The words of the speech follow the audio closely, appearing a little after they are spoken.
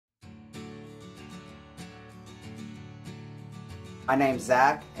My name's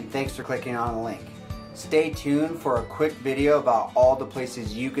Zach, and thanks for clicking on the link. Stay tuned for a quick video about all the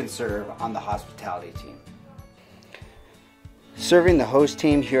places you can serve on the hospitality team. Serving the host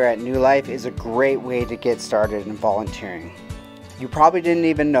team here at New Life is a great way to get started in volunteering. You probably didn't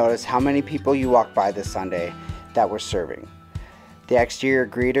even notice how many people you walked by this Sunday that were serving. The exterior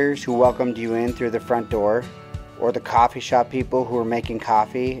greeters who welcomed you in through the front door, or the coffee shop people who were making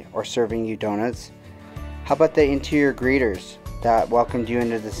coffee or serving you donuts. How about the interior greeters that welcomed you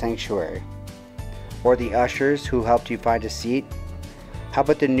into the sanctuary? Or the ushers who helped you find a seat? How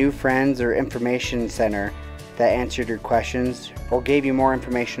about the new friends or information center that answered your questions or gave you more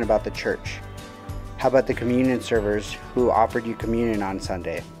information about the church? How about the communion servers who offered you communion on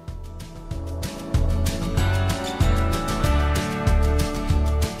Sunday?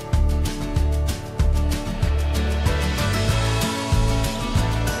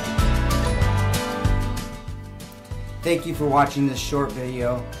 Thank you for watching this short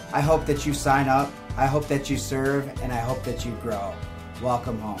video. I hope that you sign up, I hope that you serve, and I hope that you grow.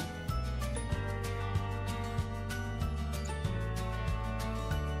 Welcome home.